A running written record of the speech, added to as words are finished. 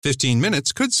15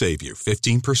 minutes could save you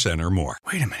 15% or more.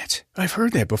 Wait a minute. I've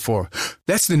heard that before.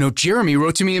 That's the note Jeremy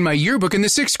wrote to me in my yearbook in the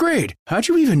 6th grade. How'd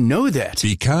you even know that?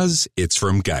 Because it's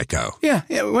from Geico. Yeah,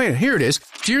 wait, here it is.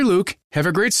 Dear Luke, have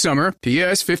a great summer.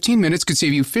 P.S. 15 minutes could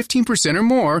save you 15% or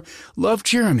more. Love,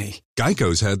 Jeremy.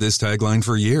 Geico's had this tagline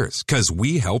for years, because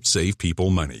we help save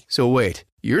people money. So wait,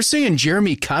 you're saying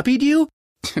Jeremy copied you?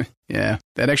 Yeah,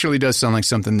 that actually does sound like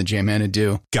something the J-Man would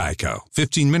do. Geico.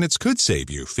 15 minutes could save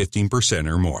you 15%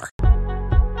 or more.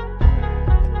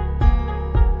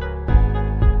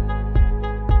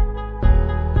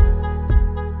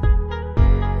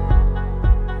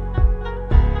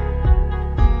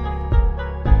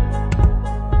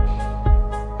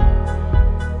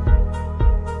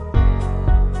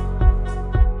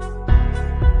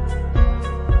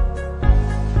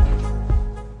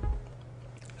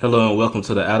 Hello and welcome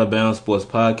to the Out of Bounds Sports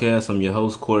Podcast. I'm your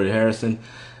host, Corey Harrison.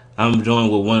 I'm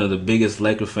joined with one of the biggest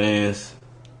Laker fans,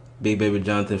 Big Baby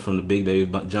Jonathan from the Big Baby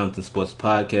Jonathan Sports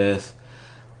Podcast.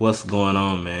 What's going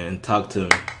on, man? Talk to me.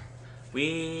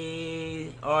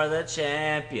 We are the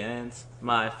champions,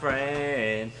 my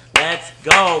friend. Let's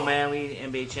go, man. We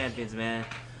NBA champions, man.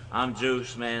 I'm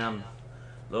Juice, man. I'm a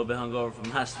little bit hungover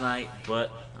from last night,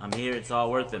 but I'm here. It's all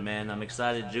worth it, man. I'm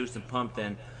excited, juiced, and pumped.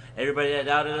 And everybody that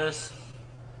doubted us,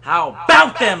 how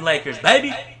about them Lakers,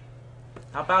 baby?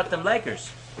 How about them Lakers?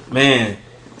 Man,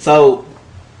 so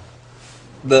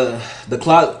the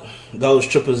clock goes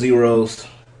triple zeros.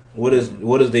 What is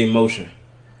the emotion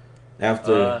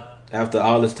after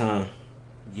all this time?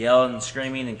 Yelling and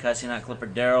screaming and cussing out Clipper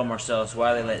Darrell, Marcellus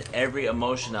Wiley, let every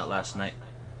emotion out last night.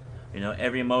 You know,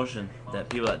 every emotion that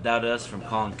people that doubted us, from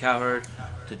Colin Cowherd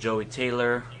to Joey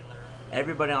Taylor,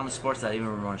 everybody on the sports side, even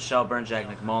Ramon Shelburne, Jack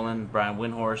McMullen, Brian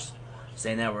Windhorst,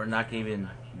 saying that we're not going to even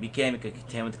be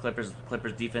content with the Clippers. The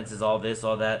Clippers defense is all this,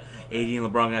 all that. AD and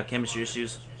LeBron going to have chemistry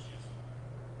issues.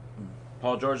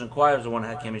 Paul George and Kawhi was the one that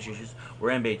had chemistry issues.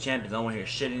 We're NBA champions. I don't want to hear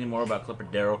shit anymore about Clipper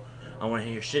Darrell. I don't want to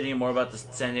hear shit anymore about the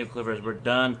San Diego Clippers. We're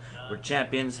done. We're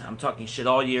champions. I'm talking shit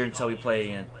all year until we play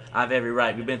again. I have every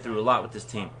right. We've been through a lot with this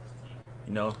team.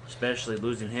 You know, especially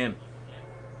losing him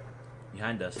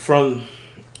behind us. From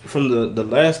the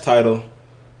last title,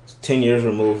 10 years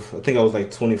removed, I think I was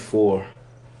like 24.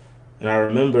 And I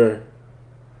remember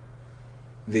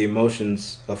the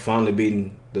emotions of finally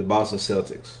beating the Boston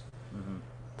Celtics.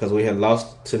 Because we had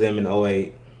lost to them in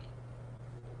 2008.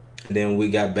 And then we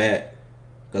got back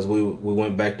because we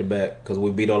went back-to-back because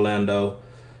we beat Orlando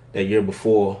that year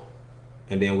before.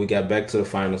 And then we got back to the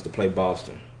finals to play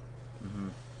Boston.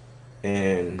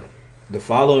 And the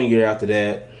following year after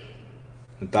that,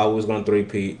 I thought we was going to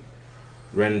three-peat.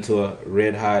 Ran into a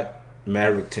red-hot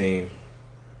Maverick team.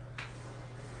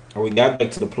 And we got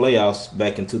back to the playoffs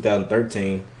back in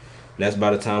 2013. That's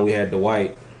by the time we had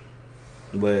Dwight.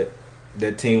 But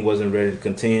that team wasn't ready to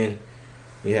contend.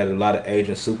 We had a lot of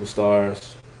aging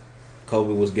superstars.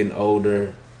 Kobe was getting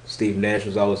older. Steve Nash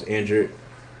was always injured.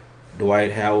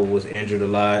 Dwight Howard was injured a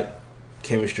lot.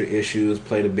 Chemistry issues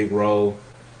played a big role.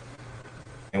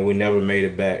 And we never made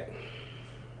it back.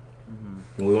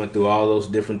 And we went through all those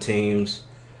different teams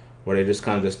where they just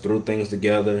kind of just threw things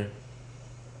together,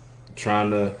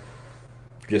 trying to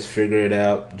just figure it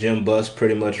out. Jim Buss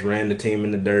pretty much ran the team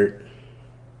in the dirt.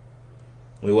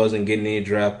 We wasn't getting any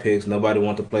draft picks. Nobody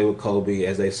wanted to play with Kobe,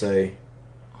 as they say.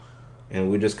 And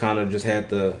we just kind of just had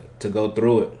to go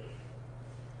through it.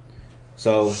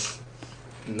 So,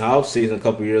 in the offseason a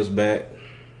couple years back,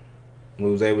 we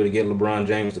was able to get LeBron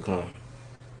James to come.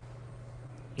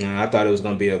 And I thought it was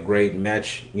going to be a great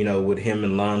match, you know, with him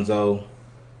and Lonzo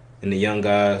and the young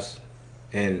guys.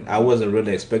 And I wasn't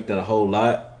really expecting a whole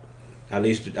lot. At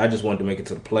least I just wanted to make it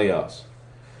to the playoffs.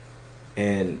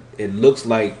 And it looks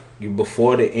like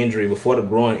before the injury, before the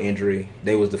groin injury,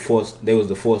 they was the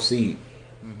fourth seed.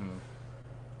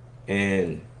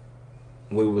 And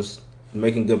we was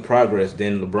making good progress.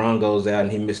 Then LeBron goes out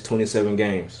and he missed 27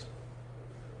 games.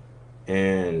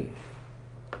 And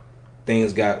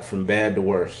things got from bad to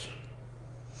worse.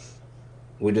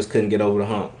 We just couldn't get over the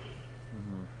hump.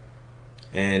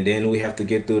 And then we have to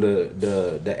get through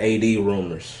the AD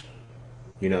rumors.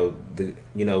 You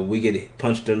know, we get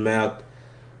punched in the mouth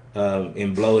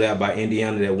and blowed out by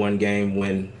Indiana that one game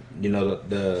when, you know,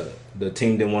 the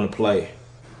team didn't want to play.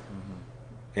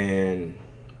 And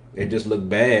it just looked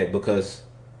bad because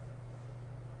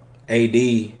AD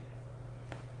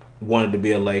wanted to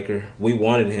be a Laker. We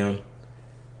wanted him,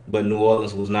 but New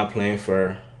Orleans was not playing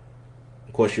fair.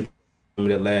 Of course, you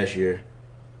remember that last year.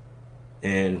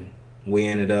 And we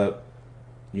ended up,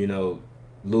 you know,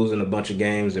 losing a bunch of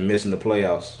games and missing the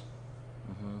playoffs.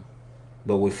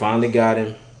 But we finally got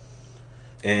him.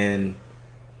 And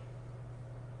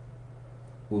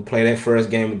we played that first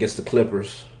game against the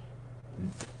Clippers,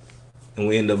 and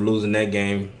we ended up losing that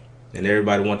game, and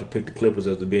everybody wanted to pick the Clippers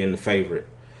as to being the favorite.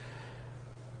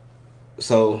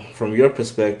 So, from your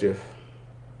perspective,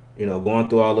 going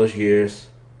through all those years,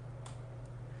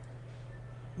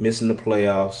 missing the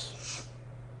playoffs,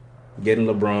 getting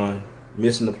LeBron,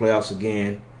 missing the playoffs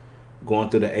again, going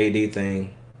through the AD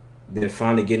thing, then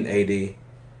finally getting AD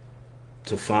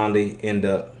to finally end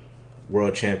up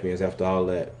world champions after all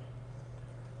that.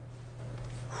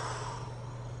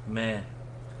 Man,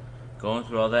 going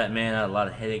through all that, man, I had a lot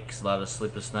of headaches, a lot of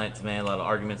sleepless nights, man, a lot of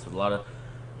arguments with a lot of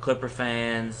Clipper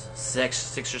fans,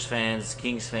 Sixers fans,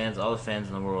 Kings fans, all the fans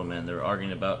in the world, man. They were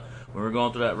arguing about, when we were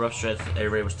going through that rough stretch,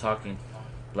 everybody was talking,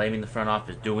 blaming the front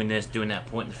office, doing this, doing that,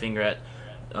 pointing the finger at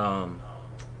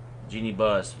Jeannie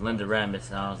Buss, Linda Rambis,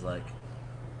 and I was like,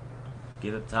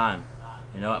 give it time.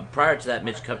 Prior to that,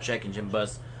 Mitch Kupchak and Jim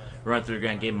Buss run through the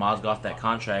ground, gave Mozgov that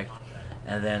contract,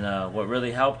 and then what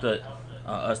really helped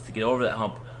us to get over that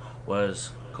hump was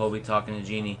Kobe talking to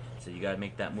Jeannie, said, you got to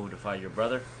make that move to fight your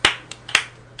brother.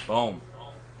 Boom.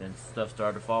 Then stuff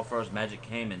started to fall for us. Magic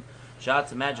came, and shout out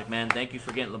to Magic, man. Thank you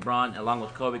for getting LeBron along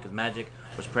with Kobe, because Magic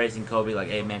was praising Kobe like,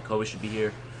 hey, man, Kobe should be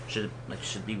here, should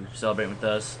be celebrating with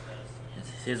us. It's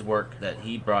his work that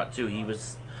he brought too. He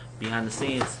was behind the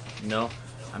scenes,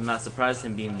 I'm not surprised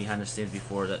him being behind the scenes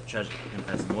before that tragic him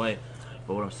passing away.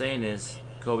 But what I'm saying is,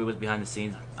 Kobe was behind the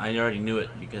scenes. I already knew it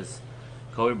because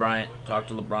Kobe Bryant talked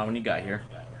to LeBron when he got here,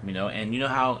 and you know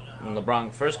how when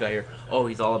LeBron first got here,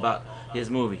 he's all about his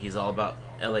movie, he's all about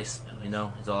LA, he's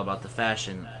all about the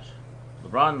fashion.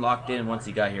 LeBron locked in once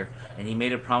he got here, and he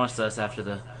made a promise to us after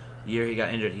the year he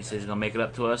got injured. He says he's going to make it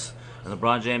up to us, and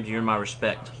LeBron James, you're my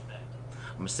respect.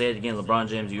 I'm going to say it again, LeBron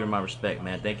James, you're my respect,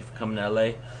 man. Thank you for coming to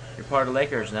LA. You're part of the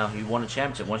Lakers now. You won a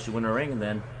championship. Once you win a ring,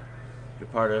 then you're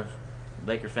part of the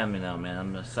Laker family now, man.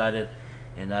 I'm excited,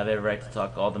 and I have every right to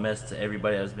talk all the mess to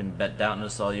everybody that's been doubting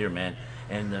us all year, man.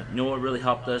 And what really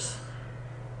helped us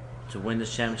to win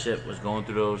this championship was going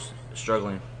through those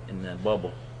struggling in that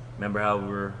bubble. Remember how we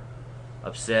were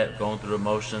upset, going through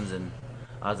emotions, and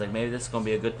I was like, maybe this is going to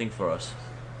be a good thing for us.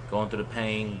 Going through the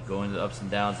pain, going through the ups and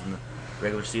downs in the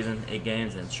regular season, 8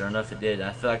 games, and sure enough it did.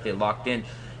 I feel like they locked in.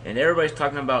 And everybody's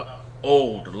talking about,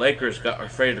 the Lakers got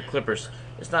afraid of the Clippers.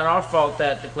 It's not our fault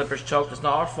that the Clippers choked. It's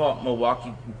not our fault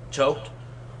Milwaukee choked.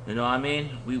 You know what I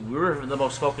mean? We were the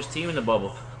most focused team in the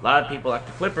bubble. A lot of people like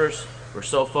the Clippers were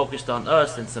so focused on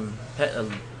us and some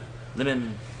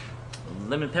lemon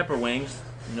pepper wings.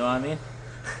 You know what I mean?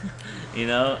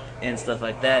 And stuff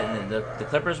like that. And the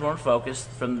Clippers weren't focused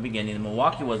from the beginning. And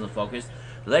Milwaukee wasn't focused.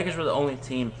 The Lakers were the only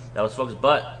team that was focused.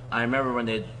 But I remember when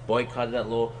they boycotted that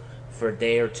for a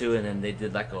day or two, and then they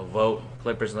did like a vote.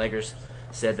 Clippers and Lakers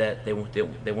said that they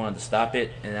wanted to stop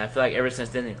it. And I feel like ever since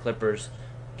then, the Clippers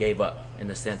gave up in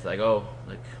the sense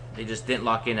they just didn't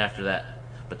lock in after that.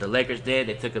 But the Lakers did.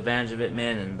 They took advantage of it,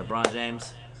 man. And LeBron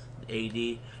James,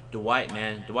 AD, Dwight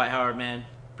Howard, man.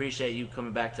 Appreciate you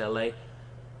coming back to LA.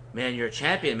 Man, you're a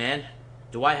champion, man.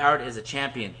 Dwight Howard is a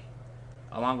champion,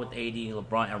 along with AD,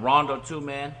 LeBron, and Rondo too,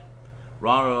 man.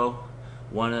 Rondo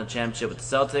won a championship with the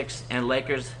Celtics and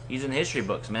Lakers. He's in the history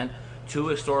books, man. 2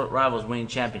 historic rivals winning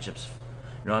championships.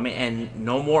 You know what I mean? And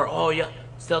no more,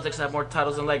 Celtics have more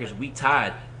titles than Lakers. We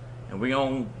tied. And we're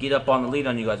going to get up on the lead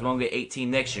on you guys. We're going to get 18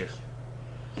 next year.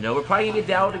 We're probably going to get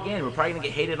doubted again. We're probably going to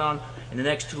get hated on in the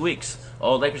next 2 weeks.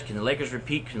 Can the Lakers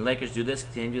repeat? Can the Lakers do this?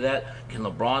 Can they do that? Can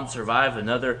LeBron survive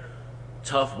another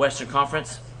tough Western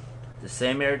Conference? The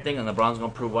same everything, and LeBron's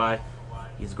going to prove why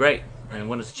he's great and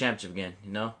win us a championship again,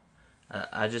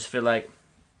 I just feel like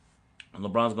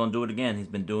LeBron's going to do it again. He's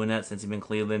been doing that since he's been in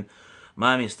Cleveland,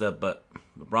 Miami and stuff, but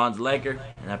LeBron's a Laker,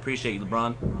 and I appreciate you,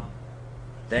 LeBron.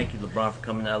 Thank you, LeBron, for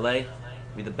coming to LA.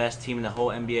 Be the best team in the whole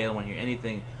NBA. I don't want to hear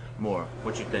anything more.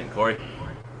 What you think, Corey?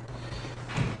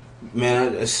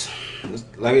 Man, it's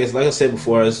like I said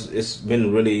before, it's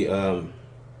been really, it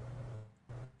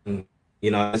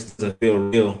doesn't feel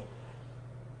real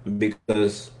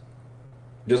because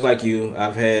just like you,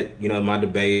 I've had, my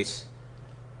debates.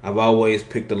 I've always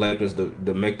picked the Lakers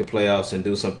to make the playoffs and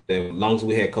do something. As long as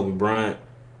we had Kobe Bryant,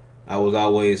 I was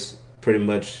always pretty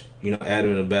much,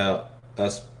 adamant about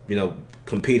us,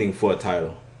 competing for a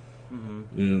title.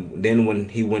 Mm-hmm. And then when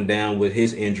he went down with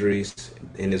his injuries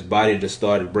and his body just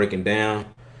started breaking down,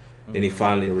 then he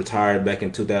finally retired back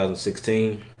in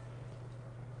 2016.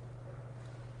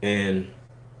 And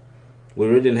we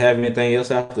really didn't have anything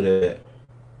else after that.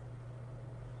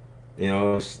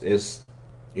 It's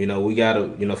we got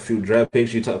a few draft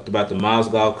picks. You talked about the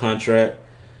Mozgov contract.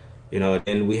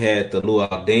 And we had the Lou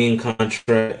Alding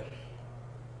contract.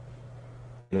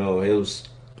 It was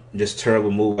just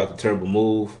terrible move after terrible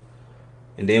move.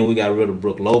 And then we got rid of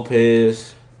Brook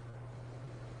Lopez.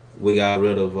 We got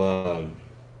rid of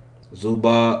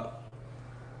Zubac,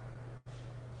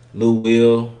 Lou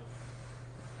Will,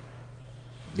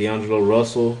 D'Angelo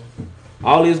Russell.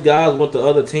 All these guys went to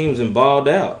other teams and balled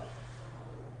out.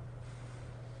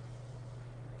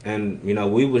 And,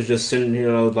 we was just sitting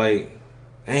here like,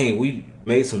 dang, we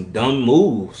made some dumb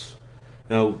moves.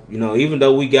 Even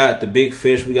though we got the big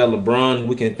fish, we got LeBron,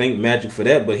 we can thank Magic for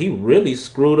that, but he really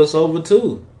screwed us over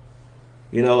too.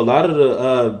 A lot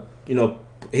of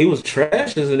he was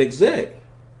trash as an exec.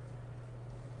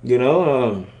 We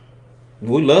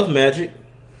love Magic.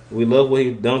 We love what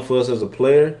he done for us as a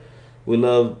player. We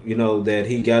love, that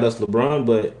he got us LeBron,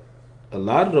 but a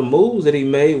lot of the moves that he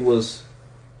made was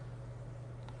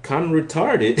kind of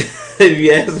retarded, if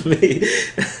you ask me.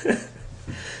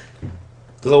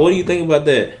 So what do you think about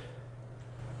that?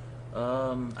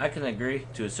 I can agree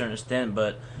to a certain extent,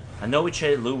 but I know we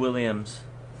traded Lou Williams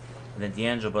and then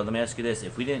D'Angelo, but let me ask you this.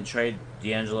 If we didn't trade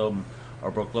D'Angelo or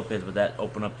Brook Lopez, would that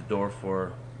open up the door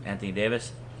for Anthony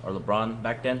Davis or LeBron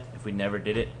back then if we never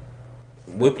did it?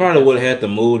 We probably would have had to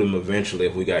move him eventually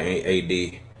if we got AD.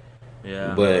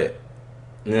 Yeah. But,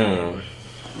 no.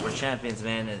 We're champions,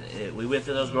 man. We went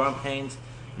through those growing pains.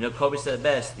 Kobe said it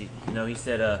best. He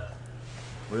said,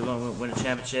 we're going to win a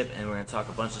championship, and we're going to talk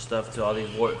a bunch of stuff to all these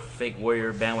fake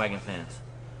Warrior bandwagon fans.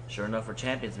 Sure enough, we're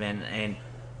champions, man. And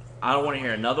I don't want to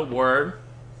hear another word.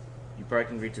 You probably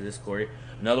can agree to this, Corey.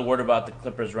 Another word about the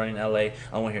Clippers running LA. I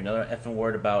don't want to hear another effing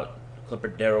word about Clipper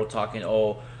Darrell talking,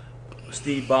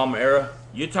 Steve Ballmer era.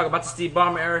 You talk about the Steve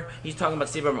Ballmer era. He's talking about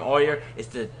Steve Ballmer all year. It's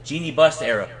the Jeanie Buss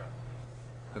era.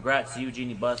 Congrats to you,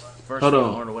 Jeanie Buss. First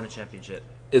one to win a championship.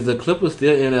 Is the Clippers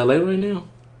still in LA right now?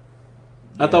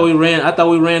 Yeah. I thought we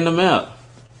ran them out.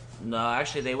 No,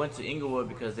 actually, they went to Inglewood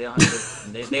because they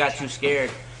got too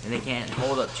scared and they can't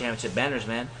hold up championship banners,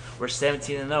 man. We're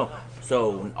 17-0.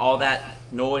 So all that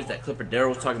noise that Clipper Darrell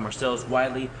was talking, Marcellus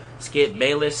Wiley, Skip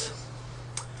Bayless,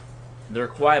 they're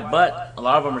quiet, but a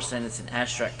lot of them are saying it's an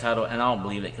abstract title, and I don't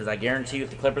believe it because I guarantee you if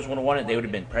the Clippers would have won it, they would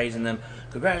have been praising them.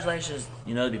 Congratulations,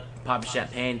 they'd be popping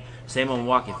champagne. Same on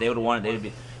Milwaukee. If they would have won it, they'd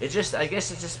be. It's just, I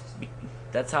guess it's just,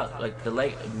 that's how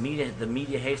the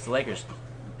media hates the Lakers.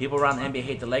 People around the NBA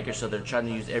hate the Lakers, so they're trying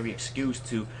to use every excuse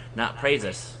to not praise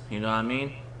us. You know what I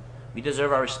mean? We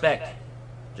deserve our respect,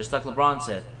 just like LeBron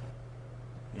said.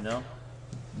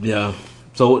 Yeah.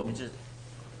 So,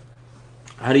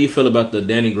 how do you feel about the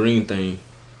Danny Green thing?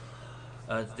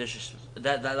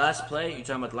 That last play. You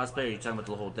talking about the last play, or you talking about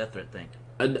the whole death threat thing?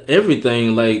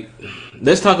 Everything.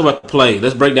 Let's talk about the play.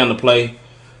 Let's break down the play.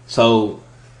 So,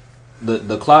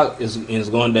 the clock is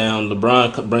going down.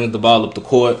 LeBron brings the ball up the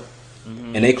court,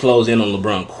 and they close in on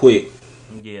LeBron quick.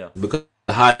 Yeah. Because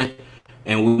of high,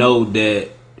 and we know that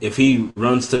if he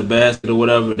runs to the basket or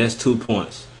whatever, that's 2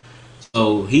 points.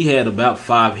 So he had about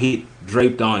 5 heat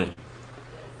draped on him.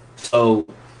 So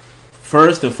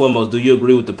first and foremost, do you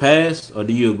agree with the pass, or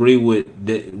do you agree with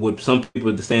some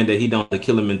people saying that he don't have the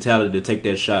killer mentality to take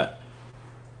that shot?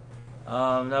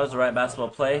 That was the right basketball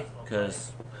play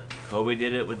because Kobe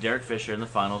did it with Derek Fisher in the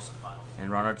finals, and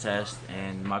Ron Artest,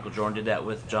 and Michael Jordan did that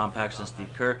with John Paxson and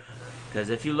Steve Kerr. Because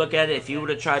if you look at it, if he would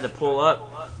have tried to pull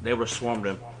up, they would have swarmed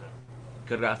him.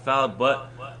 Could have got fouled,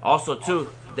 but also too,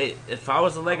 if I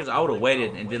was the Lakers, I would have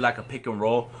waited and did like a pick and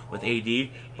roll with AD,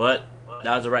 but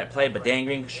that was the right play. But Dan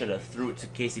Green should have threw it to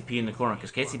KCP in the corner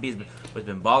because KCP has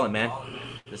been balling, man.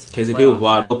 KCP was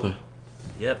wide open.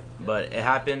 Yep, but it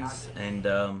happens, and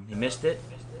he missed it.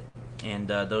 And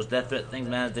those death threat things,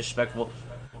 man, is disrespectful.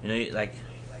 Why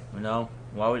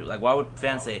would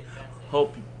fans say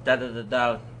hope da da da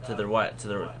da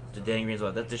to Danny Green's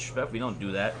wife? That's disrespectful. We don't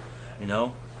do that.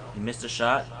 He missed a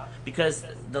shot because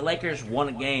the Lakers won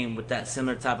a game with that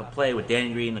similar type of play with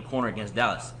Danny Green in the corner against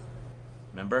Dallas.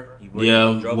 Remember?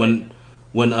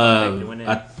 When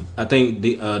I think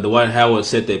Dwight Howard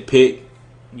set that pick.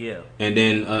 Yeah. And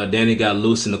then Danny got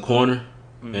loose in the corner,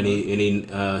 and he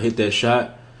hit that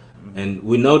shot, and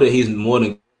we know that he's more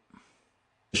than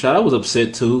shot. I was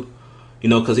upset too,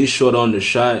 because he's short on the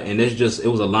shot, and it was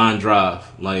a line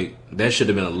drive. Like that should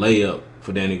have been a layup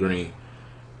for Danny Green.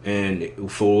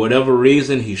 And for whatever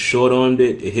reason, he short-armed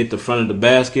it. It hit the front of the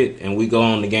basket, and we go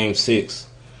on to Game 6.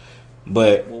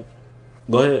 But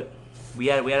go ahead. We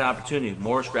had an opportunity.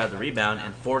 Morris grabbed the rebound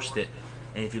and forced it.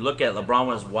 And if you look at it, LeBron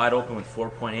was wide open with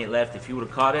 4.8 left. If he would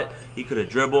have caught it, he could have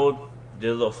dribbled,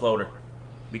 did a little floater.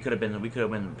 We could have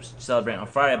been celebrating on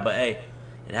Friday. But hey,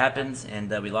 it happens, and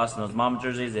we lost in those Mamba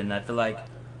jerseys. And I feel like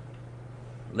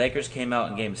Lakers came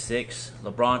out in Game 6.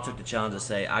 LeBron took the challenge to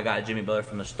say, I got Jimmy Butler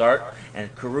from the start.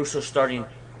 And Caruso starting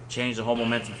changed the whole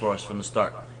momentum for us from the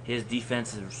start. His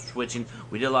defense is switching.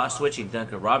 We did a lot of switching.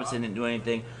 Duncan Robinson didn't do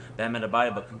anything. Bam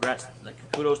Adebayo, but congrats. Like,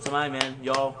 kudos to my man.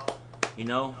 Y'all,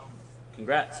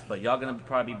 congrats. But y'all going to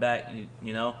probably be back.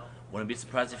 Wouldn't be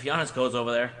surprised if Giannis goes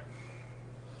over there.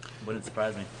 Wouldn't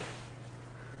surprise me.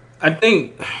 I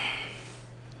think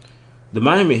the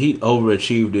Miami Heat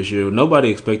overachieved this year. Nobody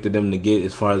expected them to get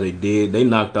as far as they did. They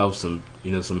knocked off some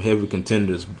heavy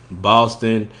contenders.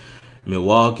 Boston,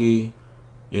 Milwaukee.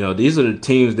 These are the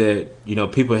teams that,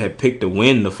 people had picked to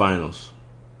win the finals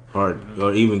or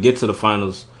even get to the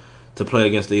finals to play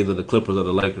against either the Clippers or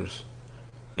the Lakers.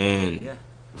 And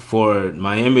for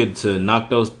Miami to knock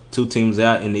those two teams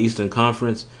out in the Eastern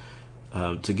Conference,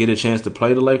 to get a chance to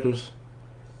play the Lakers,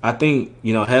 I think,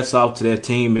 hats off to that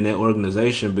team and that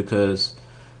organization because,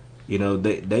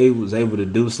 they was able to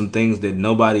do some things that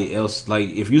nobody else, like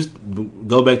if you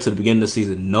go back to the beginning of the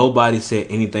season, nobody said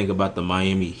anything about the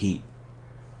Miami Heat.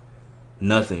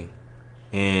 Nothing.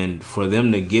 And for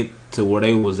them to get to where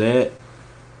they was at,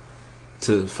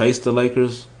 to face the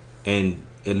Lakers and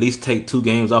at least take 2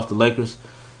 games off the Lakers,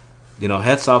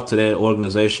 hats off to that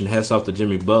organization, hats off to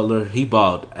Jimmy Butler. He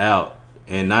balled out.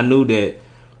 And I knew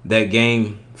that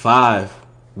game 5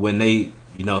 when they,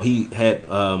 he had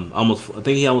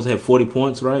almost had 40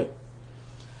 points, right?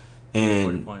 And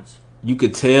 40 points. You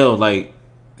could tell, like,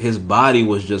 his body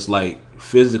was just, like,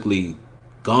 physically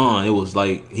gone. It was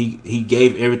like he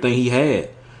gave everything he had.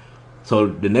 So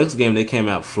the next game they came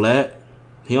out flat.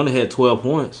 He only had 12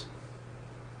 points.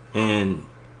 And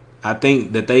I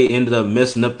think that they ended up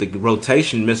messing up the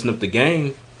rotation, messing up the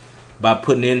game by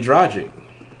putting in Dragic.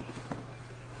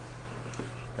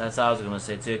 That's what I was going to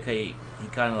say, too. He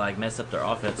kind of, like, messed up their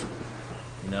offense,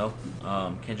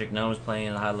 Kendrick Nunn was playing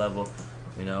at a high level,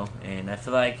 and I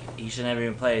feel like he should never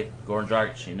even play Goran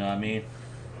Dragic, you know what I mean?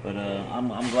 But I'm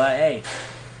glad, hey,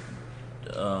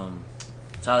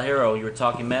 Tyler Hero, you were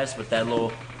talking mess with that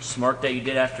little smirk that you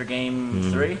did after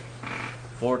game 3,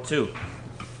 4-2,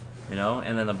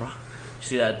 and then LeBron, you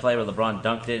see that play where LeBron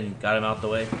dunked it and got him out the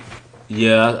way?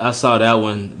 Yeah, I saw that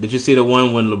one. Did you see the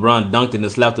one when LeBron dunked it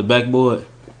and slapped the backboard?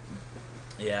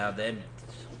 Yeah,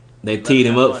 they teed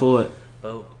him up for it.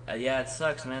 But it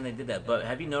sucks, man. They did that. But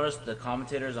have you noticed the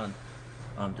commentators on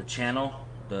the channel,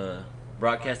 the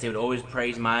broadcast, they would always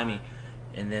praise Miami,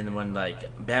 and then when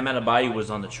like Bam Adebayo was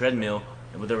on the treadmill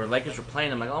and when the Lakers were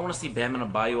playing, I'm like, I want to see Bam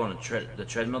Adebayo on the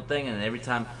treadmill thing, and every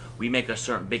time we make a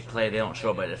certain big play, they don't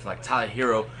show it. But if like Tyler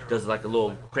Hero does like a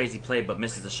little crazy play but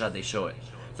misses the shot, they show it.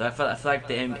 So I feel like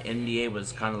the NBA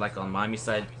was kind of like on Miami's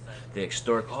side. They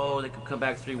extort, they could come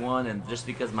back 3-1, and just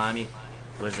because Miami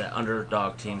was that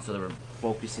underdog team, so they were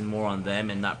focusing more on them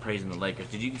and not praising the Lakers.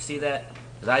 Did you see that?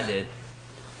 Because I did.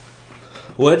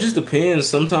 Well, it just depends.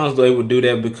 Sometimes they would do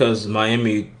that because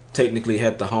Miami technically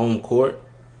had the home court.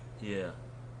 Yeah.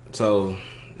 So,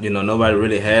 nobody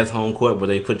really has home court, but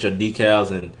they put your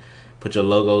decals and put your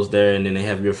logos there, and then they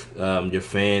have your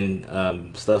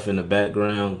fan stuff in the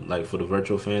background, like for the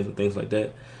virtual fans and things like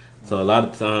that. So a lot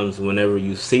of times, whenever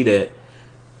you see that,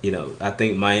 I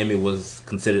think Miami was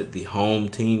considered the home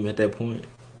team at that point,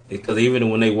 because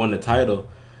even when they won the title,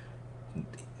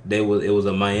 it was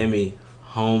a Miami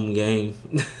home game.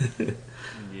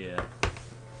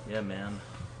 Yeah, man.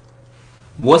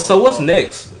 What's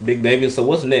next, Big Baby? So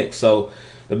what's next? So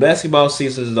the basketball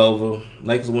season is over.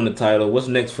 Lakers won the title. What's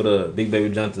next for the Big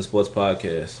Baby Jonathan Sports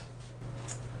Podcast?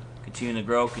 Continue to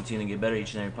grow, continue to get better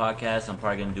each and every podcast. I'm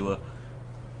probably going to do a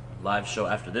live show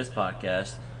after this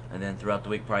podcast, and then throughout the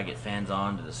week probably get fans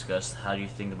on to discuss how do you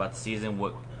think about the season,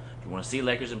 what if you want to see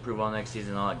Lakers improve on next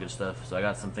season, all that good stuff. So I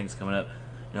got some things coming up.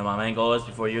 My main goal is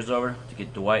before the year's over to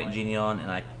get Dwight and Jeannie on,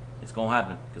 and it's gonna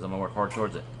happen because I'm gonna work hard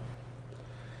towards it.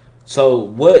 So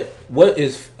what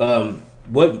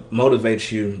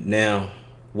motivates you now?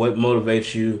 What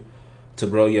motivates you to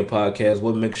grow your podcast?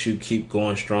 What makes you keep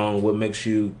going strong? What makes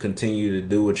you continue to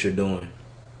do what you're doing?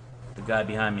 The guy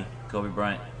behind me, Kobe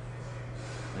Bryant.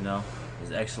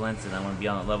 His excellence, and I want to be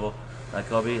on that level like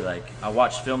Kobe. Like, I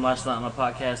watched film last night on my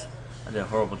podcast. I did a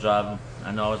horrible job.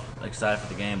 I know I was excited for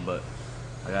the game, but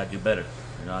I gotta do better.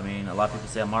 You know what I mean? A lot of people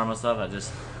say I'm hard on myself. I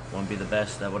just want to be the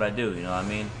best at what I do. You know what I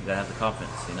mean? You gotta have the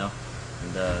confidence. And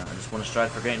I just want to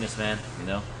strive for greatness, man.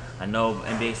 I know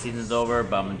NBA season's over,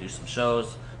 but I'm gonna do some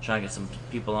shows, trying to get some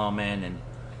people on, man, and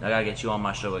I gotta get you on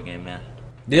my show again, man.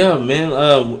 Yeah, man.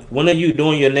 When are you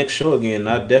doing your next show again?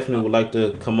 I definitely would like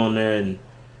to come on there and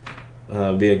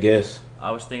be a guest.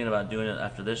 I was thinking about doing it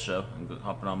after this show and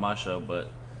hopping on my show, but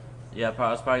yeah,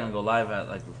 I was probably gonna go live at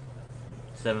like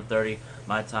 7:30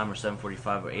 my time or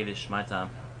 7:45 or 8ish my time.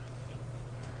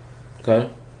 Okay.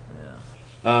 Yeah.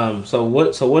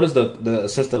 What is the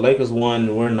since the Lakers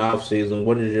won, we're in the off season.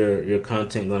 What is your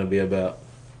content going to be about?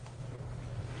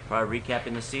 Probably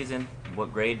recapping the season.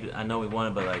 What grade? I know we won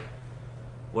it, but like,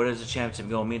 what is the championship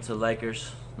going to mean to the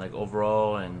Lakers, like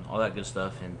overall, and all that good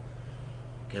stuff? And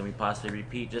can we possibly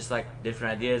repeat? Just like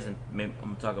different ideas, and maybe I'm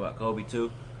gonna talk about Kobe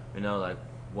too. You know, like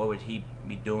what would he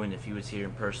be doing if he was here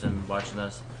in person watching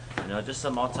us? You know, just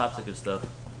some all types of good stuff.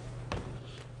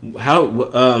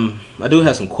 I do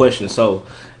have some questions. So,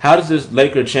 how does this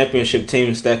Laker championship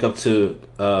team stack up to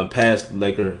past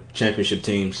Laker championship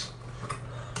teams?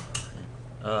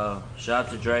 Shout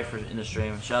out to Dre for in the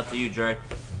stream. Shout out to you, Dre.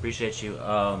 Appreciate you.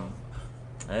 I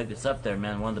think it's up there,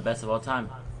 man. One of the best of all time.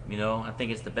 You know, I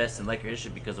think it's the best in Laker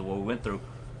history because of what we went through.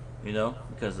 You know,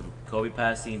 because of Kobe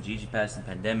passing, Gigi passing,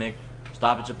 pandemic,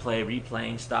 stoppage of play,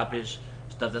 replaying, stoppage,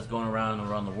 stuff that's going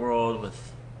around the world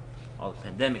with all the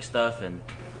pandemic stuff and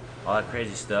all that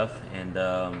crazy stuff. And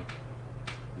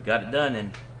we got it done,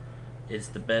 and it's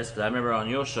the best. Cause I remember on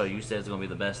your show you said it's gonna be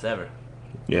the best ever.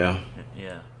 Yeah.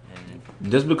 Yeah.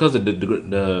 And Just because of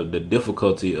the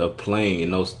difficulty of playing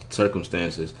in those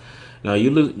circumstances. Now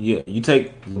you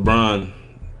take LeBron,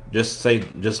 just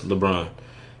LeBron.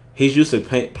 He's used to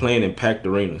playing in packed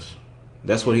arenas.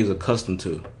 That's what he's accustomed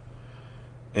to.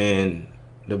 And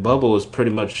the bubble is pretty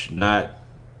much not,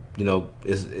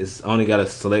 it's only got a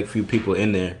select few people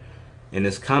in there, and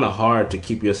it's kind of hard to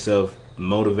keep yourself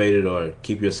motivated or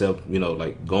keep yourself,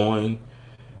 like going.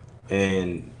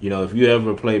 And if you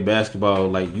ever play basketball,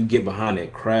 like you get behind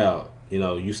that crowd,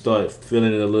 you start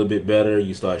feeling it a little bit better.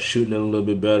 You start shooting it a little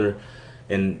bit better,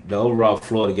 and the overall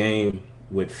flow of the game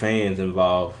with fans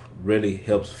involved really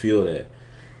helps fuel that.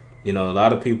 A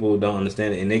lot of people don't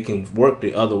understand it, and they can work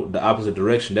the opposite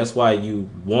direction. That's why you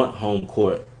want home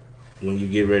court when you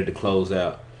get ready to close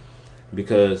out,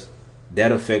 because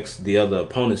that affects the other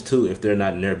opponents too if they're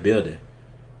not in their building.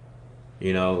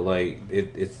 Like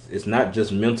it's not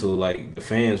just mental. Like the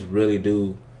fans really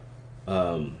do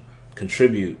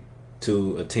contribute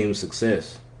to a team's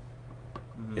success,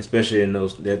 especially in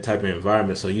that type of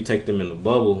environment. So you take them in the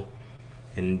bubble,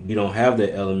 and you don't have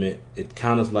that element. It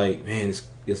kind of like, man,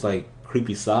 it's like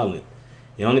creepy silent.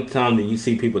 The only time that you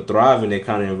see people thrive in that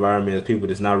kind of environment is people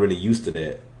that's not really used to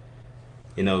that.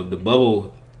 The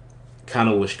bubble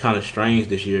was kind of strange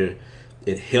this year.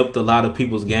 It helped a lot of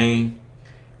people's game,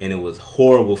 and it was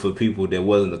horrible for people that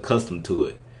wasn't accustomed to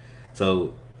it.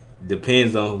 So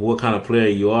depends on what kind of player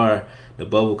you are. The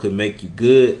bubble could make you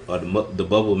good, or the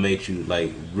bubble makes you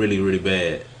like really, really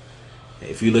bad.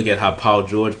 If you look at how Paul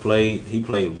George played, he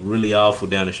played really awful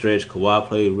down the stretch. Kawhi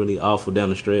played really awful down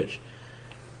the stretch.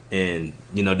 And,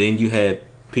 then you had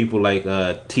people like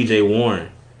T.J.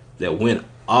 Warren that went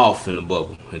off in the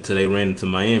bubble until they ran into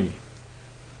Miami.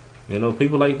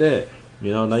 People like that.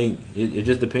 It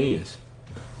just depends.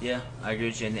 yeah, I agree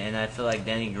with you. And I feel like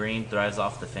Danny Green thrives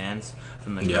off the fans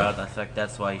from the crowd. I feel like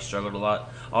that's why he struggled a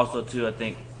lot. Also, too, I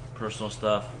think personal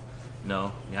stuff,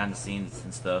 behind the scenes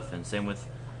and stuff. And same with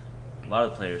a lot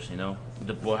of players,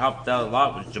 What helped out a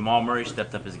lot was Jamal Murray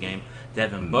stepped up his game.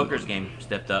 Devin Booker's game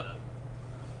stepped up.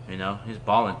 He's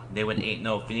balling. They went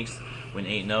 8-0. Phoenix went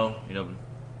 8-0,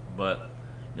 But,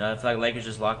 I feel like Lakers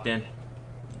just locked in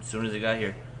as soon as they got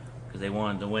here because they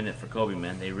wanted to win it for Kobe,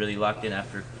 man. They really locked in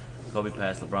after Kobe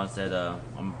passed. LeBron said, I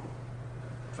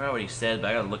forgot what he said, but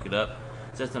I got to look it up.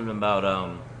 He said something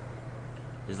about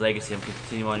his legacy. I'm going to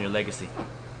continue on your legacy.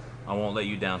 I won't let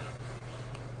you down.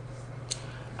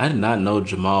 I did not know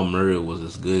Jamal Murray was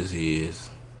as good as he is.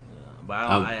 But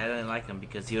I didn't like him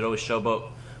because he would always showboat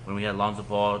when we had Lonzo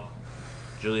Ball,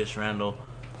 Julius Randle,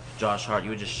 Josh Hart. He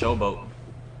would just showboat,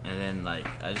 and then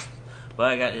but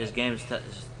I got his game is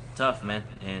tough, man.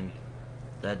 And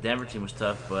that Denver team was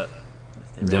tough, but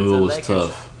Denver was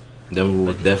tough. Denver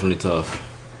was definitely tough.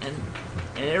 And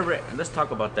everybody, let's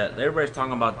talk about that. Everybody's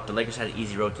talking about the Lakers had an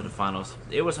easy road to the finals.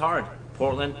 It was hard.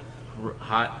 Portland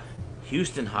hot,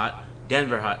 Houston hot,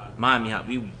 Denver hot, Miami hot.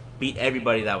 We beat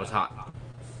everybody that was hot.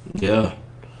 Yeah.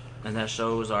 And that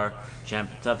shows our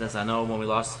champion toughness. I know when we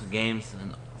lost games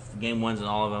and game ones and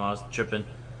all of them, I was tripping.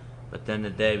 But then the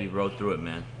day we rode through it,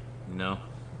 man. Do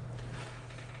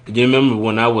you remember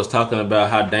when I was talking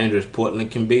about how dangerous Portland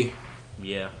can be?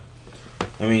 Yeah.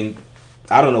 I mean,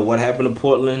 I don't know what happened to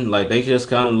Portland. Like, they just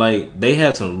kind of they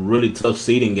had some really tough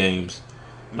seeding games.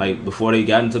 Like, before they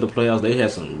got into the playoffs, they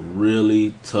had some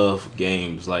really tough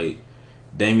games. Like,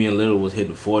 Damian Lillard was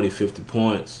hitting 40, 50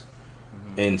 points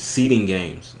in seeding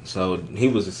games. So he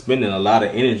was spending a lot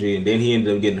of energy, and then he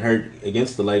ended up getting hurt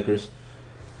against the Lakers.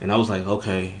 And I was like,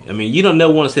 okay. I mean, you don't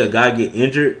never want to see a guy get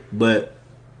injured, but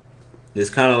it's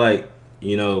kind of like,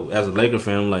 as a Laker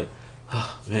fan, I'm like,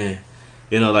 oh, man.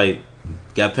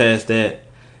 Got past that,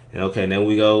 and okay, then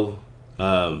we go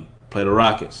play the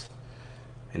Rockets,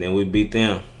 and then we beat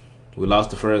them. We lost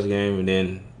the first game, and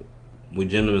then we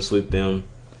gentlemen sweep them.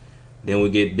 Then we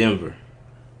get Denver.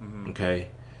 Okay,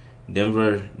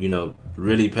 Denver,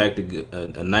 really packed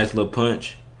a nice little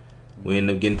punch. We end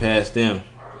up getting past them.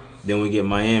 Then we get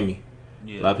Miami.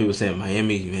 Yeah. A lot of people saying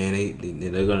Miami, man,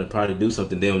 they're gonna probably do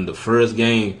something. Then the first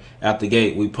game out the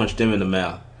gate, we punched them in the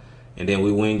mouth, and then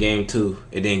we win game 2,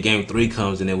 and then game 3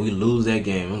 comes, and then we lose that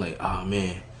game. I'm like, oh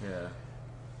man. Yeah.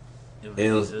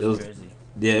 It was crazy.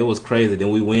 Yeah, it was crazy.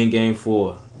 Then we win game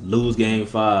 4, lose game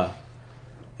 5,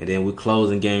 and then we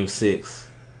close in game 6,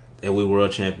 and we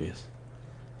world champions.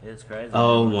 It's crazy.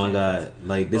 Oh my God!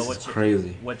 Like this is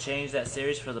crazy. What changed that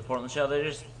series for the Portland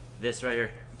Trailblazers? This right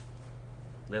here.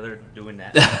 Lillard doing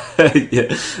that.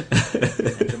 Yeah.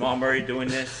 And Jamal Murray doing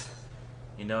this.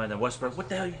 And then Westbrook, what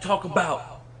the hell are you talking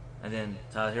about? And then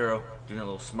Tyler Hero doing a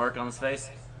little smirk on his face.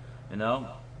 They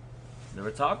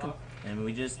were talking, and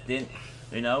we just didn't.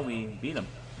 We beat them.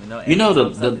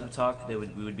 The talk, we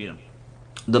would beat them.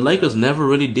 The Lakers never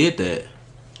really did that.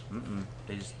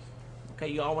 They just, okay,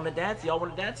 you all want to dance? Y'all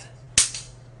want to dance?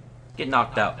 Get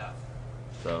knocked out.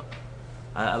 So,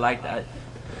 I liked that.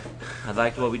 I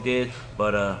liked what we did,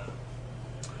 but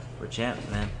we're champs,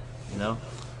 man.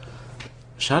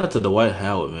 Shout out to Dwight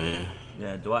Howard, man.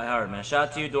 Yeah, Dwight Howard, man. Shout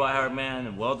out to you, Dwight Howard,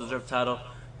 man. Well-deserved title.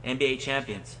 NBA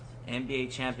champions.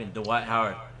 NBA champion, Dwight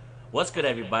Howard. What's good,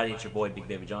 everybody? It's your boy, Big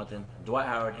Baby Jonathan. Dwight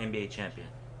Howard, NBA champion.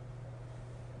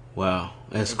 Wow,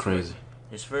 that's crazy.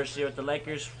 His first year with the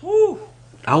Lakers, whoo!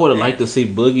 I would have liked to see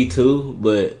Boogie too,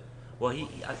 but well,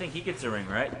 I think he gets a ring,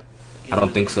 right? I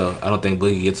don't think so. I don't think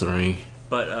Boogie gets a ring.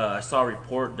 But I saw a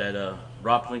report that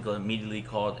Rob Pelinka immediately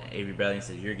called Avery Bradley and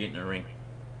said, "You're getting a ring."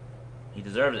 He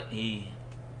deserved it. He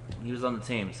was on the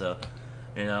team, so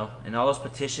and all those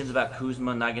petitions about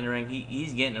Kuzma not getting a ring,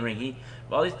 he's getting a ring.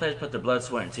 All these players put their blood,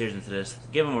 sweat, and tears into this.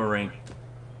 Give him a ring.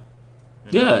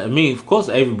 Yeah, I mean, of course,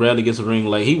 Avery Bradley gets a ring.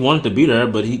 Like he wanted to be there,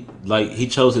 but he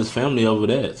chose his family over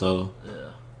that. So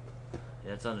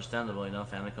yeah, it's understandable.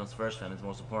 Family comes first. Family's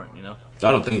most important. I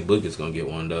don't think Boogie's gonna get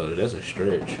one though. That's a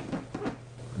stretch.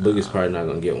 Boogie's probably not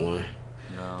gonna get one.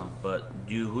 No, but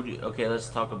okay, let's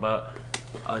talk about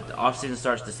the offseason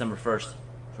starts December 1st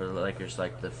for the Lakers,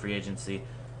 like the free agency.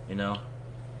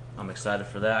 I'm excited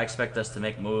for that. I expect us to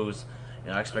make moves.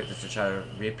 I expect us to try to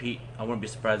repeat. I wouldn't be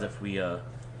surprised if we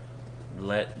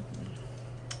let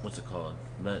JaVale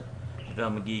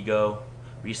McGee go,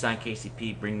 re-sign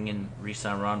KCP, bring in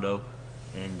re-sign Rondo,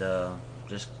 and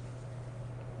just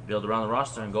build around the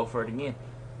roster and go for it again.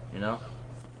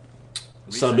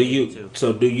 So do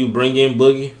you bring in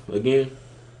Boogie again?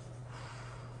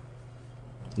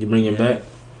 You bring him back?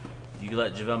 You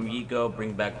let JaVale McGee go,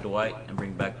 bring back Dwight, and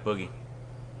bring back Boogie.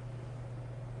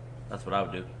 That's what I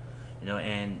would do.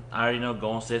 And I already know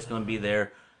Golden State's going to be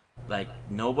there. Like,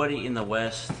 nobody in the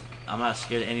West, I'm not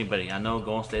scared of anybody. I know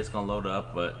Golden State's going to load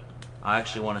up, but I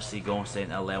actually want to see Golden State in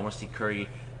LA. I want to see Curry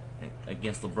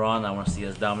against LeBron. I want to see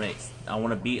us dominate. I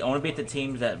want to beat the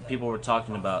teams that people were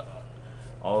talking about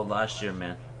all last year,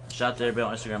 man. Shout out to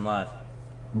everybody on Instagram Live.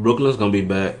 Brooklyn's going to be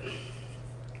back.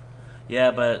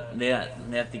 Yeah, but they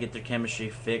have to get their chemistry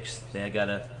fixed. They got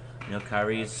to,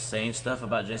 Kyrie's saying stuff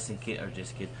about Jason Kidd,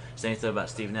 saying stuff about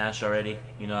Steve Nash already.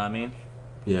 You know what I mean?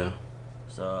 Yeah.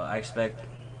 So I expect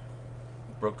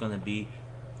Brooklyn to be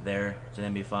there to the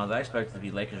NBA Finals. I expect it to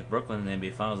be Lakers Brooklyn in the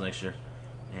NBA Finals next year.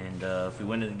 And if we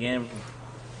win it again,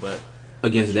 but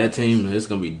against that team, it's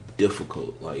gonna be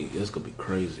difficult. Like it's gonna be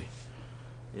crazy.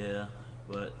 Yeah,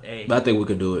 but hey, but I think we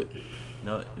can do it.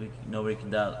 No, nobody can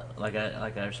doubt. Like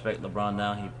I respect LeBron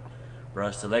now. He brought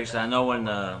us to Lakers. I know when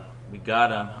we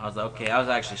got him, I was like, okay. I was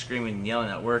actually screaming and yelling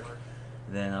at work.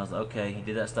 And then I was like, okay, he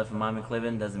did that stuff in Miami,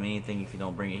 Cleveland. Doesn't mean anything if you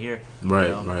don't bring it here.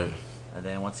 Right, right. And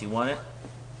then once he won it,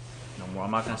 no more.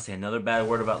 I'm not gonna say another bad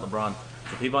word about LeBron.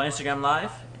 So people on Instagram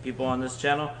Live, people on this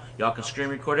channel, y'all can screen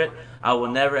record it. I will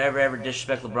never, ever, ever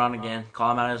disrespect LeBron again.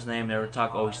 Call him out his name. Never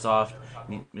talk. Oh, he's soft.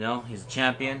 He's a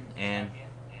champion, and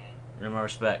give him my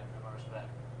respect.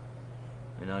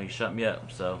 You shut me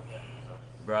up. So,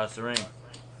 brought us the ring.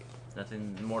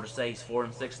 Nothing more to say. He's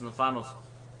 4-6 in the finals.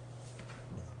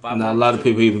 Not a lot of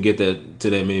people even get to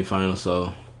that many finals.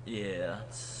 So yeah,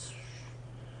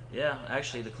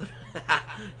 actually, the Clippers.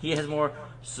 He has more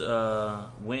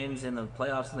wins in the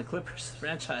playoffs than the Clippers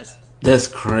franchise. That's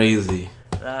crazy.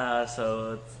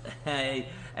 So hey,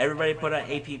 everybody put an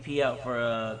APP out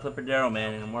for Clipper Darrell,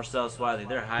 man, and Marcel Wiley.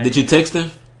 They're hiding. Did you text him?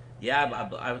 Yeah,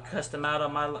 I cussed him out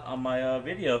on my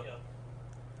video.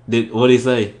 What did he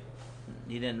say?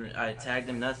 He didn't. I tagged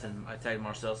him nothing. I tagged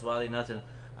Marcel Wiley nothing.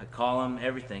 I call them,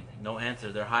 everything. No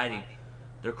answer. They're hiding.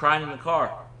 They're crying in the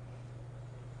car.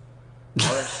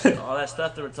 All that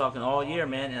stuff that we're talking all year,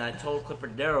 man. And I told Clipper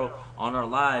Darrell on our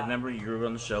live. Remember, you were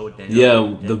on the show with Daniel.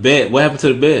 Yeah, the bet. What happened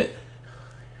to the bet?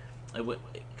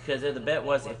 Because the bet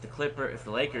was if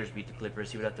the Lakers beat the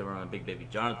Clippers, he would have to wear on a Big Baby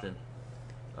Jonathan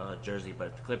jersey. But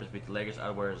if the Clippers beat the Lakers,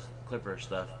 I'd wear his Clipper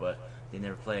stuff. But they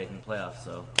never played in the playoffs,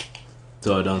 so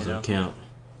it doesn't count.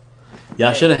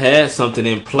 Y'all should have had something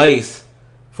in place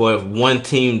for if one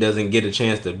team doesn't get a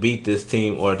chance to beat this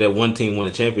team, or if that one team won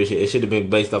the championship. It should have been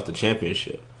based off the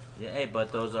championship. Yeah, hey,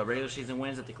 but those regular season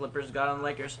wins that the Clippers got on the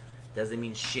Lakers doesn't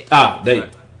mean shit.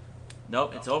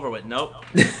 Nope, it's over with. Nope.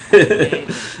 Wipe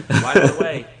it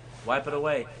away. Wipe it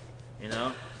away. You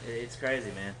know, it's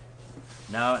crazy, man.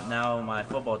 Now my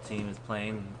football team is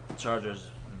playing Chargers.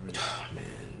 Oh, man,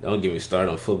 don't get me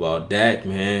started on football. Dak,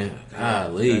 man,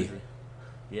 golly.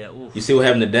 Yeah. Oof. You see what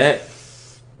happened to Dak?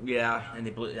 Yeah, and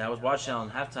I was watching on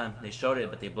halftime. They showed it,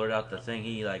 but they blurred out the thing.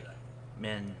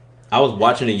 I was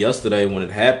watching it yesterday when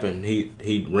it happened.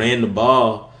 He ran the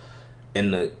ball,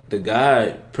 and the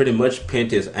guy pretty much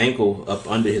pinned his ankle up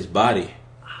under his body.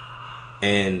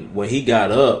 And when he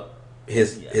got up,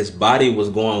 his body was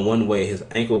going one way, his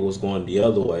ankle was going the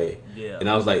other way. Yeah. And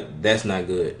I was like, that's not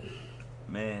good.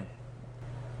 Man,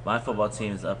 my football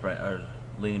team is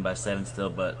leading by 7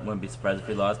 still, but wouldn't be surprised if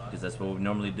we lost because that's what we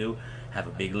normally do. Have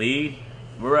a big lead.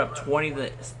 We're up 20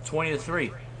 to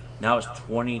 3. Now it's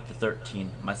 20 to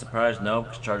 13. Am I surprised? No,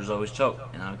 because Chargers always choke,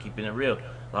 and I'm keeping it real.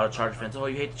 A lot of Charger fans, oh,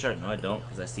 you hate the Chargers. No, I don't,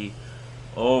 because I see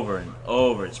over and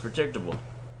over. It's predictable.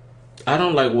 I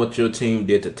don't like what your team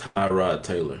did to Tyrod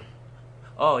Taylor.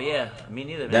 Oh yeah, me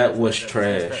neither. Man. That was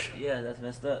trash. That's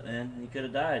messed up, man. He could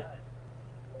have died.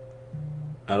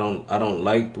 I don't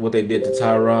like what they did to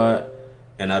Tyrod,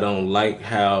 and I don't like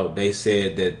how they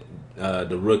said that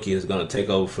the rookie is going to take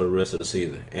over for the rest of the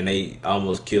season, and they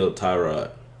almost killed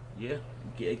Tyrod. Yeah,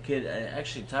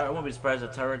 actually, I won't be surprised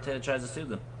if Tyrod Taylor tries to sue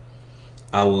them.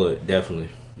 I would, definitely.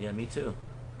 Yeah, me too.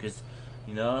 Because,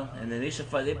 and then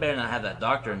they better not have that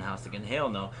doctor in the house again. Hell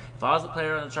no. If I was a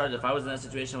player on the Chargers, if I was in that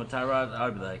situation with Tyrod, I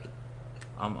would be like,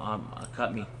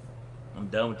 cut me. I'm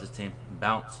done with this team.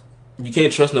 Bounce. You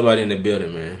can't trust nobody in the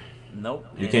building, man. Nope.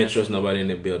 You can't trust nobody in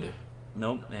the building.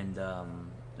 Nope, and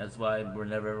that's why we're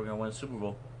never ever going to win a Super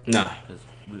Bowl. Nah.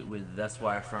 Because that's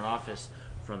why our front office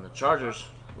from the Chargers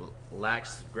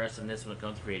lacks aggressiveness when it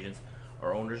comes to free agents.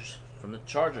 Our owners from the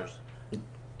Chargers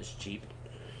is cheap.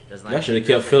 Y'all should have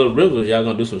kept Phillip Rivers. Y'all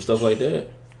going to do some stuff like that.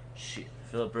 Shit.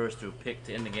 Phillip Rivers threw a pick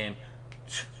to end the game.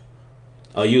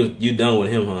 Oh, you done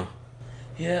with him, huh?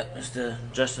 Yeah, it's the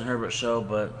Justin Herbert show,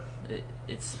 but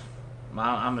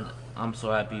I'm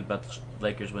so happy about the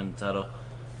Lakers winning the title.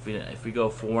 If we go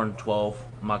 4-12,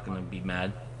 I'm not gonna be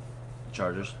mad.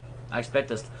 Chargers. I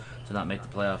expect us to not make the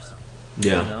playoffs.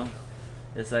 Yeah.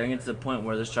 It's like it's to the point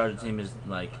where this Charger team is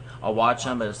like, I'll watch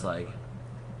them, but it's like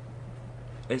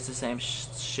it's the same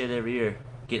shit every year.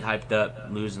 Get hyped up,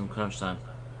 lose in crunch time.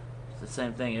 It's the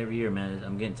same thing every year, man.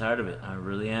 I'm getting tired of it. I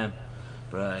really am.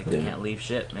 But I can't leave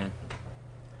shit, man.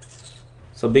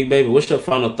 So, Big Baby, what's your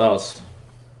final thoughts?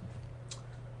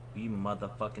 We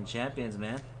motherfucking champions,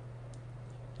 man.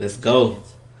 Let's go.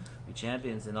 We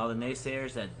champions, and all the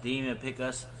naysayers that didn't even pick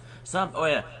us.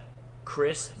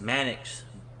 Chris Mannix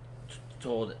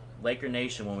told Laker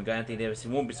Nation when we got Anthony Davis, he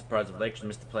won't be surprised if Lakers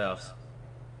missed the playoffs.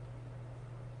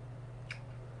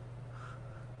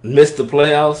 Missed the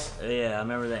playoffs? Yeah, I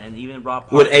remember that. And even Rob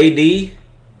Parker. With AD?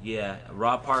 Yeah,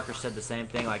 Rob Parker said the same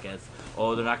thing, like, they're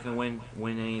not going to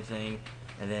win anything.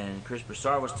 And then Chris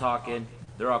Broussard was talking.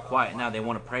 They're all quiet now. They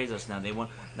want to praise us now. They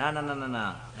want,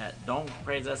 no. Don't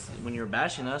praise us when you're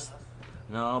bashing us.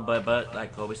 No, but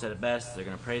like Kobe said it best, they're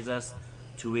going to praise us.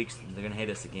 2 weeks, they're going to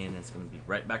hate us again. And it's going to be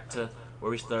right back to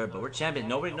where we started. But we're champions.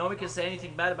 Nobody can say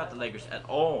anything bad about the Lakers at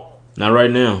all. Not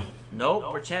right now. Nope,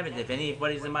 we're champions. If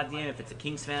anybody's in my DM, if it's a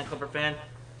Kings fan, Clipper fan,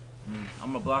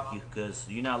 I'm going to block you because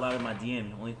you're not allowed in my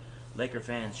DM. Only Laker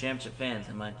fans, championship fans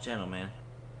in my channel, man.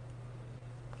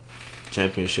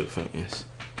 Championship fans.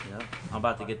 Yeah, I'm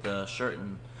about to get the shirt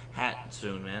and hat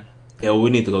soon, man. Yeah, we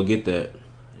need to go get that.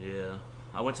 Yeah.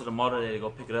 I went to the mall today to go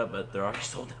pick it up, but they're already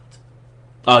sold out.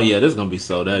 Oh, yeah, this is going to be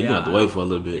sold out. Yeah, You're going to have to wait for a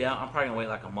little bit. Yeah, I'm probably going to wait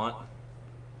like a month.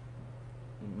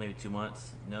 Maybe 2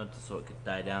 months, so it could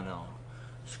die down and I'll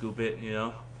scoop it,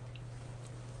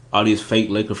 All these fake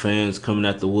Laker fans coming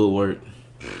at the woodwork.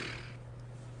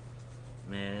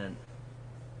 Man,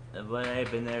 but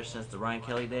I've been there since the Ryan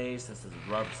Kelly days, since the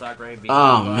Robert Sacre.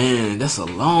 Oh, man, that's a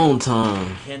long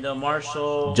time. Kendall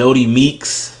Marshall. Jody Meeks.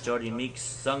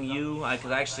 Sung Yu. I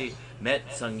actually met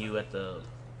Sung Yu at the...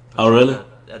 Oh, really?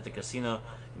 At the casino.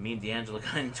 Me and D'Angelo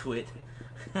got into it.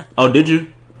 Oh, did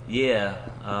you? Yeah,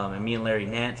 and me and Larry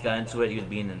Nance got into it. He was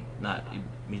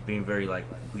being very like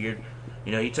weird.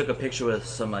 You know, he took a picture with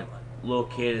some like little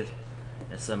kid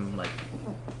and some like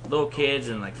little kids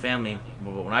and like family.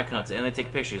 But when I come up to and they take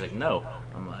a picture, he's like, "No."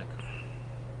 I'm like,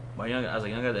 "Why you?" I was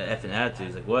like, "You got the effing attitude."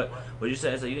 He's like, "What? What did you say?"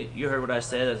 I was like, "You heard what I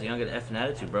said." I was like, "You got the effing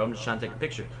attitude, bro. I'm just trying to take a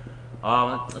picture."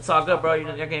 Oh, it's all good, bro. You're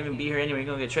not gonna even be here anyway. You're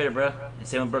gonna get traded, bro. And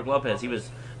same with Brooke Lopez. He was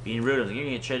being rude. I was like, "You're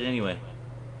gonna get traded anyway."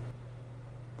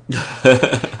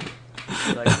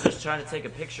 Like, I'm just trying to take a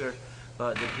picture,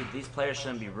 but these players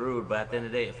shouldn't be rude. But at the end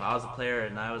of the day, if I was a player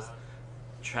and I was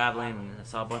traveling and I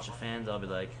saw a bunch of fans, I'll be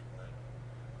like,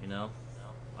 you know,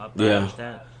 I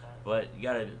understand. But you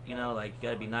gotta, you know, like, you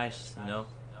gotta be nice, you know.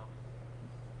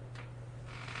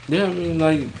 Yeah, I mean,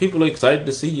 like, people are excited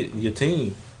to see your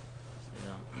team. You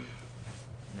know,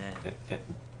 man.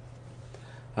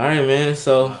 All right, man.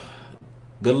 So,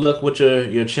 good luck with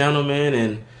your channel, man,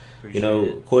 and Appreciate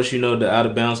it. of course, the Out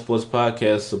of Bounds Sports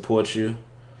Podcast supports you.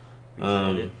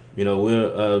 Appreciate it.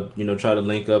 We'll try to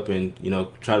link up and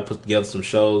try to put together some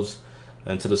shows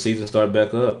until the season start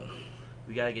back up.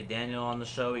 We gotta get Daniel on the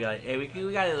show. We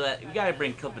gotta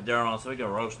bring Clipper Durham on so we can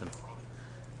roast him.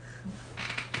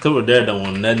 Clipper Durham don't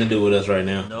want nothing to do with us right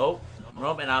now. Nope.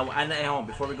 And I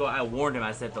before we go, I warned him.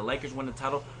 I said, if the Lakers win the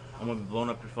title, I'm gonna be blowing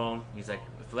up your phone. He's like,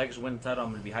 if the Lakers win the title, I'm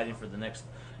gonna be hiding for the next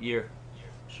year.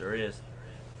 Sure is.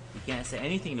 He can't say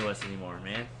anything to us anymore,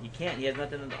 man. He can't. He has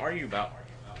nothing to argue about.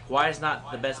 Kawhi's not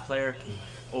the best player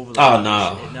over the. Oh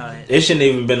no! It shouldn't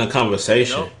even been a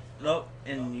conversation. Nope.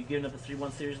 And you giving up a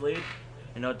 3-1 series lead.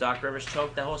 Doc Rivers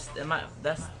choked that whole.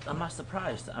 I'm not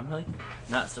surprised. I'm really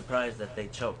not surprised that they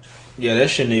choked. Yeah, that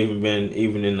shouldn't even been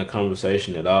in the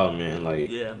conversation at all, man. Like,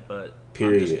 yeah, but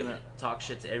period. I'm just gonna talk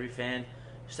shit to every fan.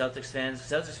 Celtics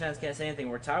fans can't say anything.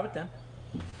 We're tied with them.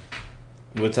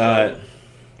 We're tied.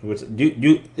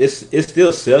 It's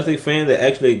still Celtic fan that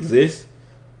actually exists.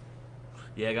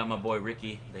 Yeah, I got my boy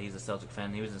Ricky. He's a Celtic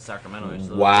fan. He was in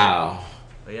Sacramento. Wow.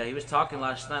 But yeah, he was talking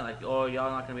last night like, "Oh,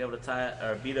 y'all not gonna be able to tie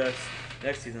or beat us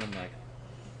next season." I'm like,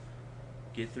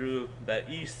 get through that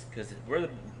East because we're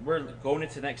going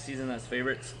into next season as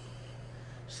favorites.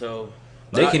 So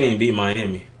they can't even beat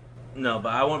Miami. No,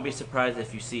 but I won't be surprised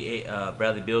if you see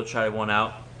Bradley Beal try one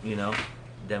out.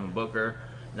 Devin Booker.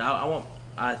 Now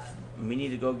we need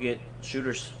to go get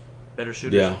better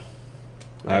shooters. Yeah,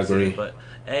 I agree. But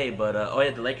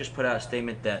the Lakers put out a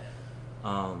statement that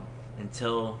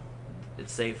until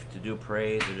it's safe to do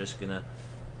parades, they're just gonna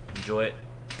enjoy it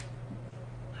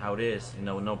how it is.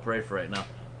 No parade for right now.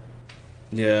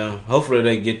 Yeah, hopefully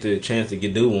they get the chance to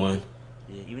do one.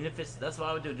 Yeah, even if that's what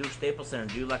I would do Staples Center,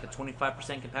 do like a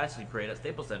 25% capacity parade at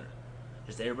Staples Center.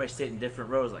 Just everybody sit in different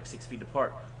rows, like 6 feet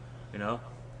apart.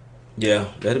 Yeah,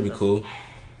 that'd be cool.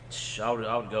 I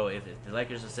would go if the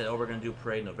Lakers had said, "Oh, we're gonna do a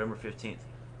parade November 15th."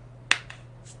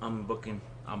 I'm booking.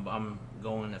 I'm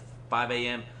going at 5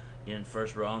 a.m. in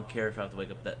first row. I don't care if I have to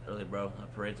wake up that early, bro.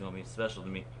 That parade's gonna be special to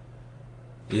me.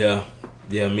 Yeah,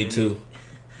 me too.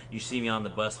 You see me on the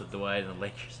bus with Dwight and the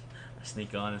Lakers. I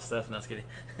sneak on and stuff. Not kidding.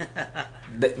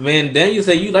 Man, Daniel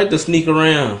said you like to sneak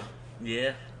around.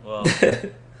 Yeah. Well.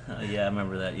 Yeah, I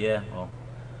remember that. Yeah. Well.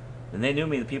 And they knew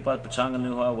me. The people at Pachanga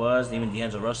knew who I was. Even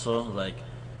D'Angelo Russell. I was like,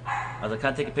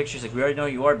 "Can I take a picture?" He's like, "We already know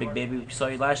who you are, big baby. We saw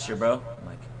you last year, bro." I'm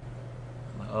like,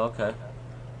 "Oh, okay."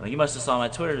 Well, you must have saw my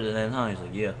Twitter then, huh? He's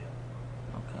like, "Yeah."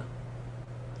 Okay.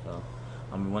 So,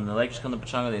 when the Lakers come to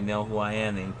Pachanga, they know who I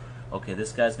am. Okay,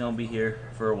 this guy's gonna be here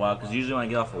for a while. Because usually when I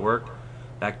get off of work,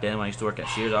 back then when I used to work at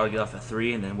Sears, I would get off at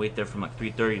 3 and then wait there from like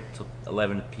 3:30 till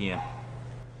 11 p.m.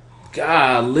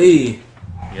 Golly.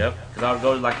 Yep. Because I would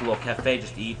go to like a little cafe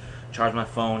just to eat, charge my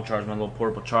phone, charge my little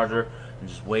portable charger, and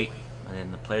just wait. And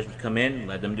then the players would come in,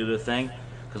 let them do their thing.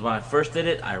 Because when I first did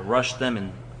it, I rushed them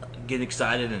and get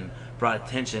excited and brought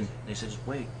attention. They said, "Just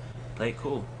wait, play it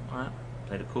cool." All right,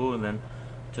 played it cool, and then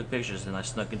took pictures. And I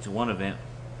snuck into one event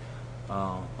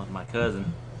with my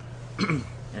cousin, and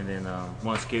then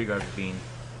one security guard was being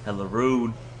hella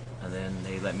rude, and then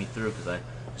they let me through because I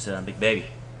said I'm Big Baby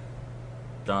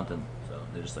Jonathan. So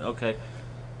they're just like, "Okay."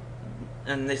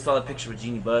 And they saw the picture with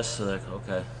Jeannie Buss, so they're like,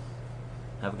 "Okay,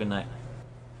 have a good night."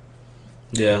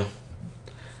 Yeah,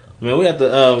 man, we have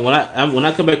to when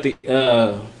I come back to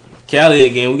Cali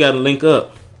again, we got to link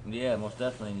up. Yeah, most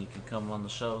definitely. And you can come on the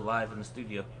show live in the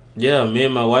studio. Yeah, me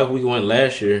and my wife, we went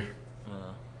last year.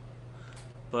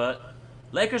 But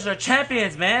Lakers are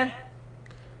champions, man.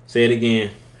 Say it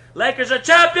again. Lakers are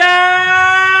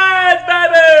champions,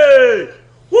 baby.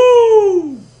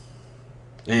 Woo!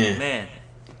 Man.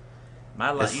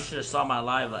 My live. You should have saw my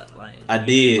live. I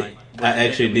did. I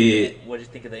actually did. What did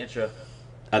you think of the intro?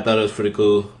 I thought it was pretty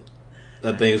cool.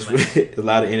 I think it's a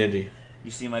lot of energy.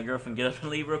 You see my girlfriend get up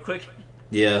and leave real quick?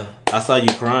 Yeah, I saw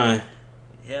you crying.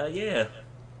 Hell yeah.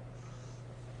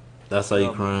 I saw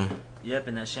you crying. Yep,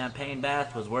 and that champagne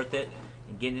bath was worth it.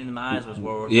 And getting into my eyes was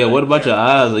worth it. Yeah, what about your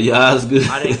eyes? Are your eyes good?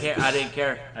 I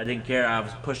didn't care. I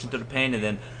was pushing through the pain, and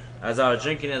then as I was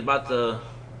drinking and about to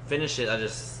finish it, I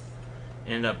just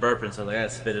ended up burping, so I gotta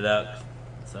spit it out.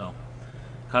 So,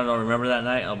 kind of don't remember that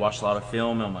night. I watched a lot of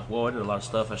film, and I'm like, whoa, I did a lot of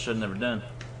stuff I should have never done.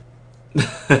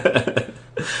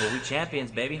 Well, we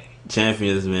champions, baby.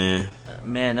 Champions, man.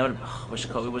 Man, wish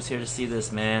Kobe was here to see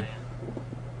this, man.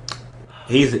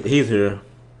 He's here.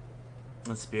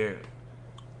 In spirit.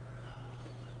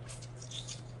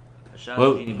 Shout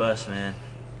out to Jeannie Buss, man.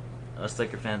 Us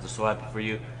Laker fans are so happy for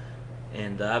you.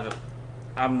 And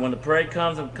when the parade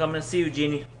comes, I'm coming to see you,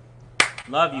 Jeannie.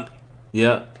 Love you.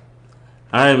 Yep.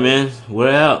 All right, man.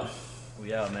 We're out.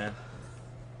 We out, man.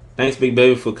 Thanks, Big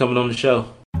Baby, for coming on the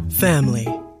show. Family.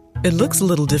 It looks a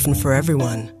little different for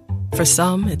everyone. For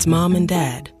some, it's mom and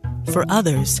dad. For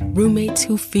others, roommates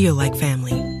who feel like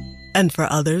family. And for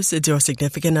others, it's your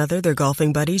significant other, their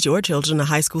golfing buddies, your children, a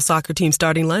high school soccer team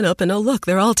starting lineup, and oh look,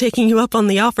 they're all taking you up on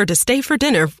the offer to stay for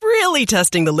dinner, really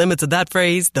testing the limits of that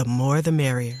phrase, the more the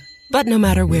merrier. But no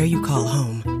matter where you call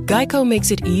home, Geico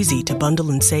makes it easy to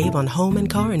bundle and save on home and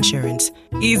car insurance.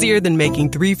 Easier than making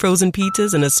 3 frozen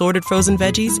pizzas and assorted frozen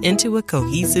veggies into a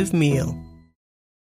cohesive meal.